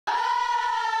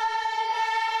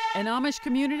An Amish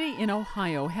community in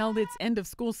Ohio held its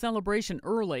end-of-school celebration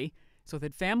early so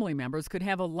that family members could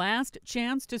have a last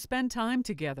chance to spend time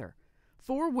together.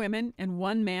 4 women and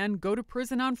 1 man go to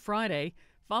prison on Friday,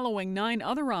 following 9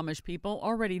 other Amish people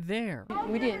already there.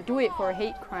 We didn't do it for a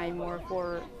hate crime or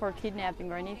for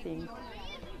kidnapping or anything.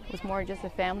 It was more just a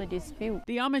family dispute.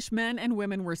 The Amish men and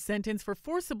women were sentenced for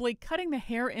forcibly cutting the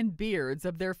hair and beards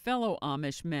of their fellow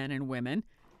Amish men and women.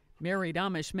 Married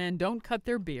Amish men don't cut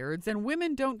their beards and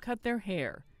women don't cut their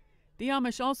hair. The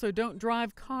Amish also don't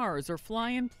drive cars or fly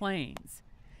in planes.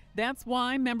 That's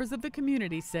why members of the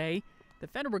community say the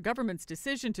federal government's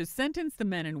decision to sentence the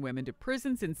men and women to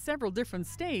prisons in several different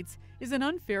states is an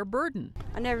unfair burden.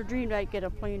 I never dreamed I'd get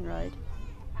a plane ride.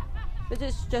 But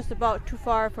it's just about too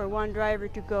far for one driver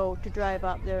to go to drive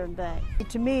up there and back.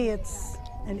 To me, it's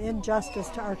an injustice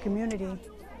to our community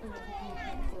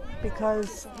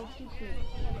because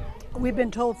we've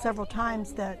been told several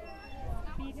times that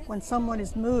when someone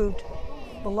is moved,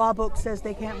 the law book says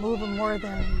they can't move them more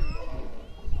than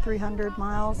 300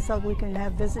 miles so we can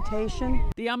have visitation.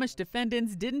 The Amish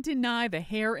defendants didn't deny the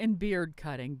hair and beard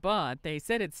cutting, but they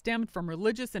said it stemmed from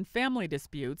religious and family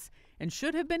disputes and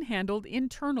should have been handled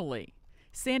internally.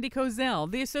 Sandy Kozel,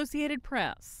 The Associated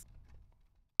Press.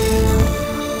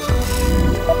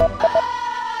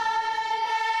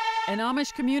 An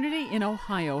Amish community in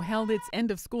Ohio held its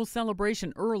end-of-school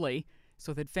celebration early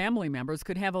so that family members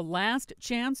could have a last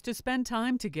chance to spend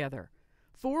time together.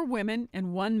 4 women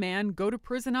and 1 man go to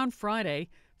prison on Friday,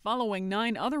 following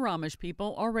 9 other Amish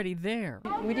people already there.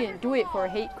 We didn't do it for a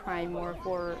hate crime or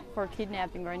for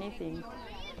kidnapping or anything.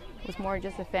 It was more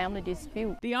just a family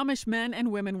dispute. The Amish men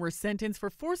and women were sentenced for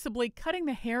forcibly cutting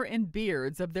the hair and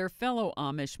beards of their fellow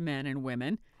Amish men and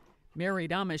women.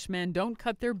 Married Amish men don't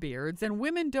cut their beards and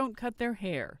women don't cut their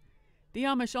hair. The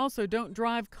Amish also don't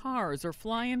drive cars or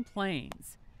fly in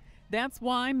planes. That's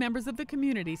why members of the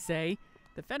community say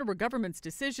the federal government's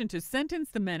decision to sentence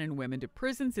the men and women to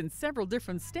prisons in several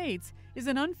different states is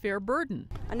an unfair burden.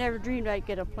 I never dreamed I'd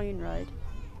get a plane ride.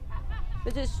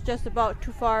 But it's just about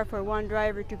too far for one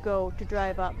driver to go to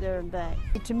drive up there and back.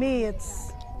 To me,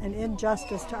 it's an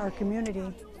injustice to our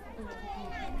community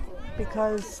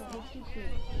because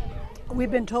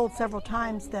we've been told several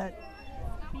times that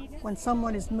when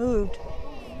someone is moved,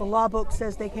 the law book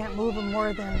says they can't move them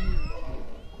more than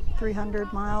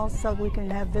 300 miles so we can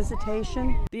have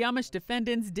visitation. The Amish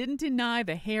defendants didn't deny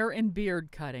the hair and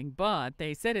beard cutting, but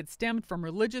they said it stemmed from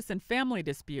religious and family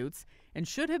disputes and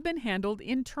should have been handled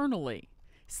internally.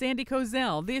 Sandy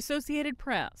Kozel, The Associated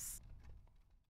Press.